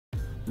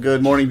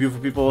Good morning,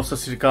 beautiful people. Sat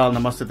Sri Akal,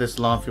 Namaste,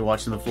 Islam. If you're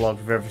watching the vlog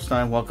for the very first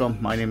time, welcome.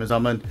 My name is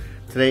Aman.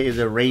 Today is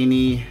a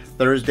rainy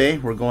Thursday.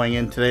 We're going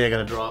in today. I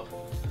gotta drop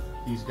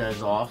these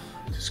guys off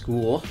to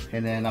school,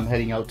 and then I'm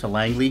heading out to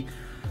Langley.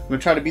 I'm gonna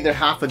try to be there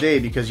half a day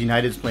because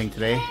United's playing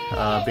today.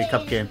 Big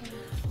cup game.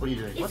 What are you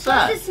doing? What's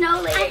that? It's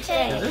supposed to snow later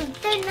today.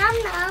 They're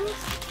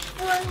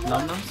num-nums.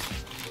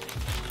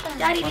 Num-nums?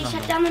 Daddy, they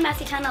shut down the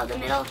Massey Tunnel.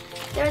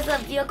 There was a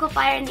vehicle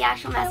fire in the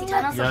actual Massey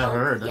Tunnel. Yeah, I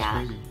heard. That's yeah.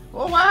 crazy.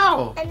 Oh,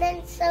 wow. And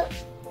then so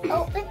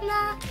open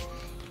the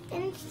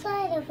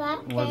inside of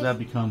that. What does that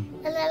become?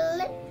 A little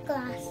lip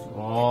gloss.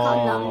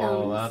 Oh,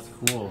 num-nums.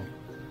 that's cool.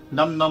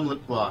 Num Num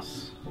lip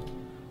gloss.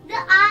 The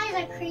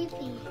eyes are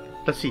creepy.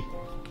 Let's see.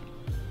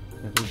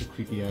 Yeah, those are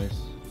creepy eyes.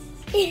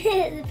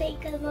 The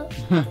big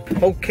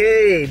up.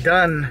 Okay,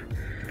 done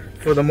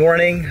for the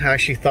morning. I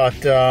actually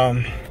thought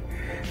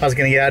I was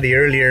gonna get out of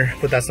here earlier,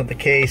 but that's not the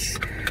case.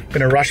 I'm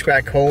gonna rush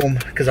back home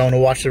because I want to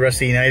watch the rest of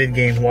the United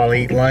game while I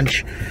eat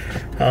lunch.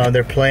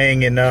 They're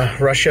playing in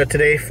Russia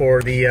today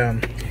for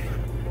the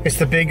it's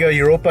the big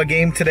Europa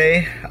game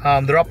today.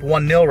 They're up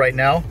 1-0 right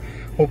now,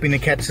 hoping to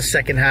catch the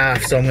second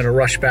half, so I'm gonna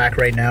rush back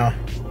right now.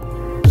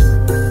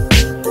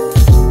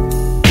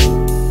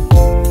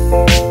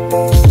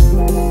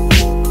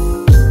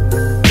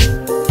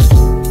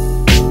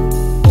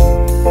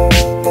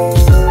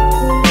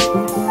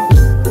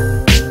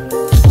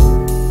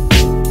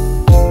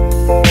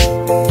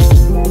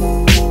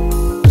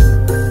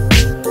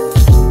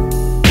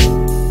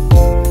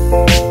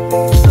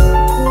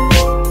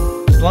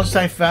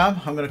 Lunchtime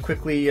fam, I'm gonna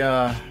quickly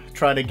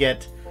try to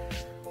get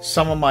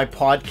some of my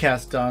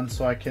podcast done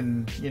so I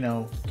can,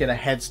 get a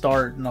head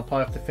start, and I'll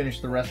probably have to finish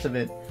the rest of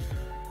it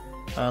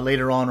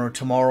later on or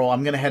tomorrow.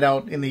 I'm gonna head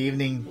out in the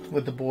evening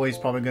with the boys,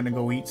 probably gonna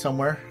go eat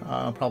somewhere,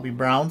 probably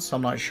Browns.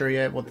 I'm not sure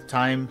yet what the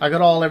time. I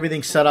got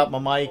everything set up, my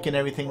mic and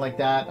everything like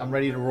that. I'm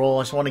ready to roll.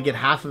 I just want to get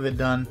half of it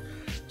done,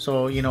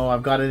 so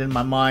I've got it in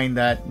my mind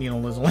that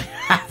there's only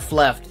half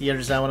left. You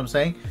understand what I'm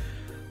saying?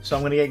 So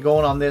I'm gonna get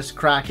going on this,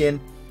 crack in,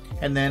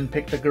 and then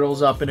pick the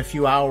girls up in a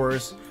few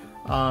hours.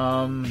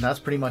 That's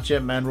pretty much it,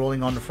 man.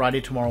 Rolling on to Friday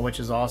tomorrow, which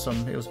is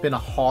awesome. It's been a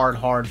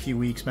hard few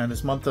weeks, man.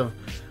 This month of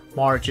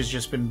March has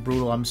just been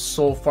brutal. I'm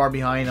so far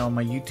behind on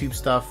my YouTube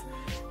stuff.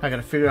 I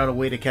gotta figure out a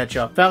way to catch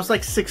up. That was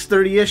like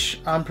 6:30ish.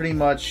 I'm pretty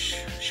much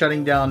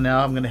shutting down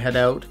now. I'm gonna head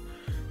out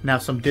and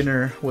have some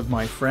dinner with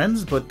my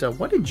friends. But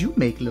what did you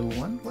make, little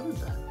one? What is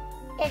that?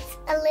 It's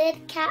a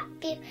lid cap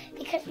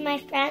because my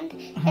friend,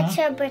 it's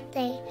her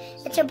birthday.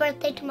 It's her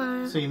birthday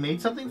tomorrow. So you made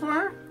something for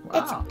her?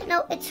 Wow.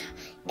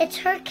 It's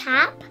her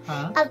cap.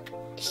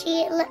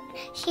 She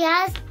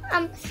has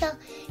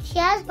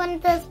one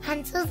of those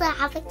pencils that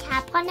have a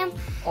cap on them.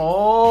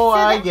 Oh,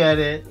 I get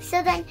it.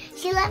 So then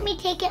she let me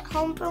take it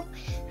home for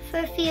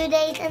a few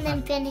days and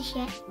then finish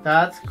it.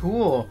 That's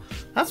cool.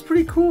 That's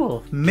pretty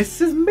cool.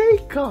 Mrs.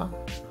 Maker.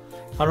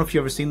 I don't know if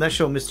you've ever seen that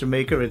show, Mr.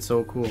 Maker. It's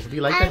so cool. Do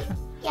you like that show?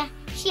 Yeah.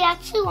 She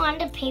actually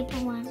wanted a paper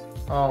one.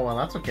 Oh, well,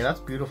 that's okay. That's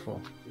beautiful.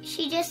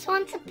 She just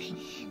wants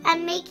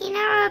I'm making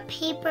her a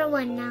paper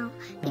one now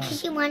because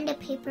she wanted a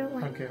paper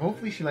one. Okay,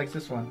 hopefully she likes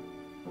this one.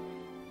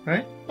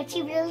 Right? But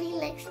she really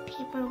likes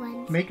paper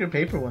ones. Make her a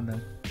paper one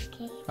then.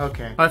 Okay.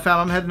 Okay. All right, fam,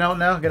 I'm heading out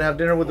now. Gonna have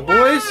dinner with the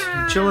boys.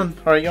 I'm chilling.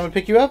 All right, you want me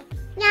to pick you up?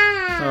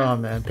 Yeah. Oh,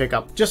 man, pick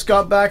up. Just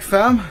got back,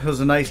 fam. It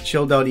was a nice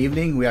chilled out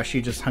evening. We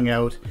actually just hung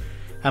out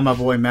at my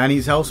boy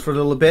Manny's house for a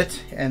little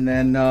bit. And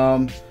then,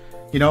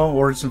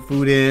 ordered some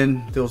food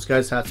in. Those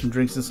guys had some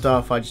drinks and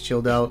stuff. I just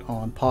chilled out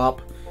on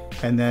Pop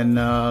and then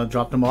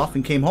dropped them off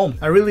and came home.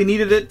 I really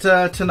needed it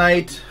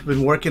tonight.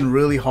 Been working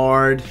really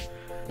hard.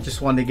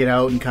 Just wanted to get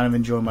out and kind of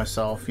enjoy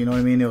myself. You know what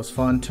I mean? It was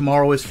fun.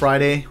 Tomorrow is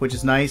Friday, which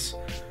is nice.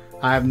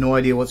 I have no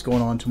idea what's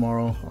going on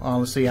tomorrow.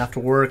 Honestly, after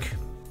work,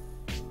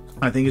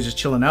 I think it's just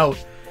chilling out.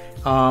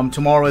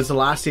 Tomorrow is the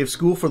last day of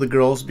school for the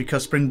girls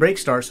because spring break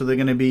starts, so they're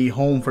going to be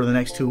home for the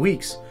next 2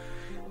 weeks.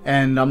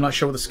 And I'm not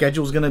sure what the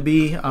schedule is going to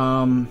be.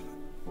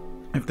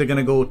 If they're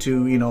gonna go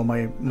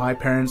to, my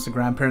parents, the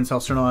grandparents'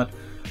 house or not,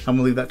 I'm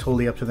gonna leave that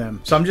totally up to them.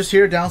 So I'm just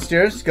here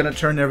downstairs, gonna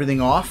turn everything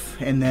off,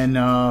 and then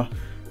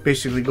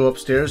basically go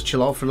upstairs,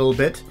 chill out for a little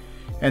bit,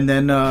 and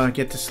then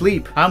get to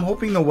sleep. I'm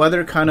hoping the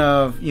weather kind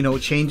of,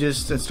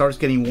 changes and starts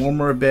getting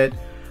warmer a bit,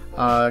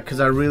 because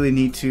I really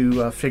need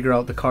to figure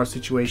out the car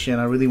situation.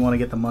 I really want to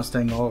get the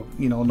Mustang all,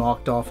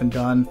 knocked off and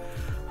done.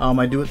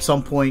 I do at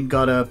some point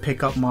gotta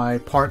pick up my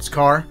parts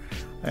car.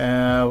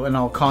 And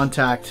I'll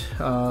contact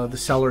the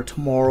seller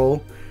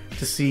tomorrow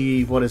to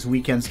see what his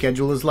weekend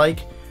schedule is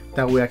like.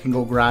 That way I can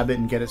go grab it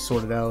and get it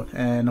sorted out.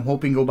 And I'm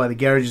hoping to go by the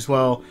garage as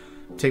well,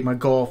 take my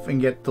Golf and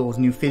get those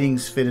new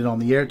fittings fitted on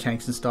the air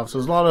tanks and stuff. So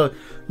there's a lot of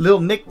little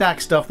knick-knack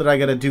stuff that I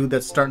gotta do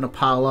that's starting to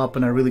pile up,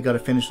 and I really gotta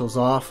finish those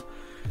off.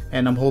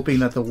 And I'm hoping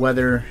that the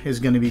weather is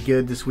gonna be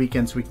good this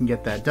weekend so we can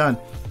get that done.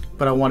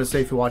 But I want to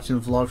say, if you're watching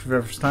the vlog for the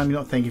very first time,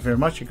 thank you very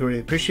much. I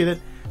really appreciate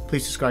it.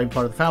 Please subscribe, be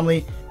part of the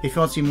family. If you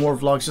want to see more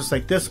vlogs just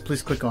like this,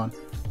 please click on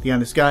the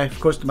honest guy. Of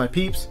course, to my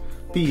peeps,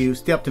 be you,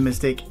 stay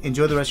optimistic,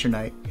 enjoy the rest of your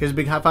night. Here's a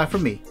big high five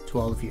from me to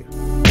all of you.